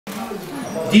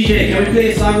DJ, can we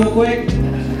play a song real quick?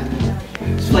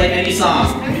 Just play any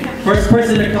song. First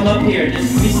person to come up here,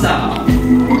 just freestyle.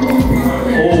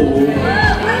 Oh.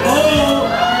 Oh.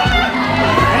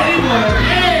 Anyone?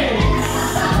 Hey.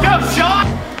 Go, Sean.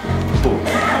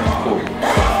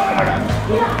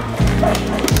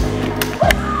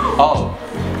 Oh.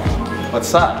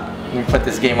 What's up? Let me put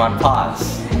this game on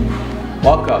pause.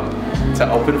 Welcome to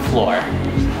Open Floor.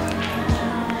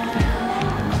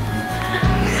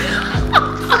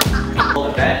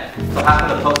 Event. So half of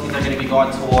the proceeds are going to be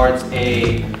going towards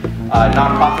a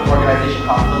non-profit organization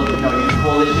called Filipino Youth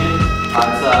Coalition.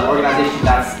 It's an organization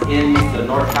that's in the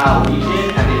NorCal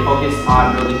region, and they focus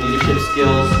on building leadership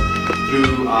skills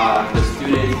through the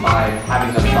students by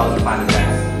having themselves plan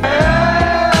events.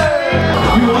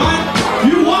 You won?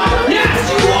 You won? Yes,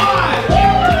 you won!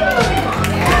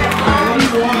 Alright, what do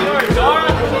you want?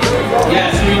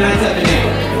 Yes,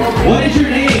 3978. What is your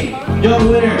name,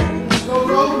 young winner?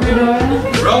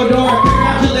 Rodor,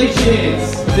 congratulations!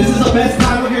 This is the best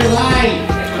time of your life!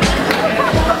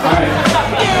 Alright.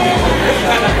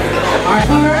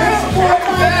 Alright.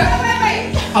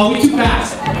 Oh, we too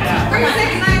fast.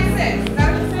 3696. Is that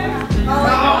what you said?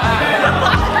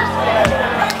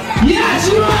 Yes,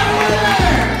 you are!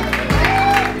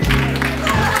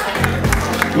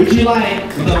 Would you like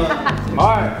the...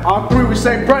 Alright, on three we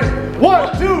say break.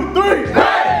 1, 2, 3, break!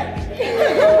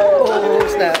 Oh,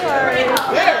 snap.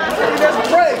 There, there's a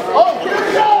break. Oh, good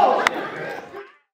job!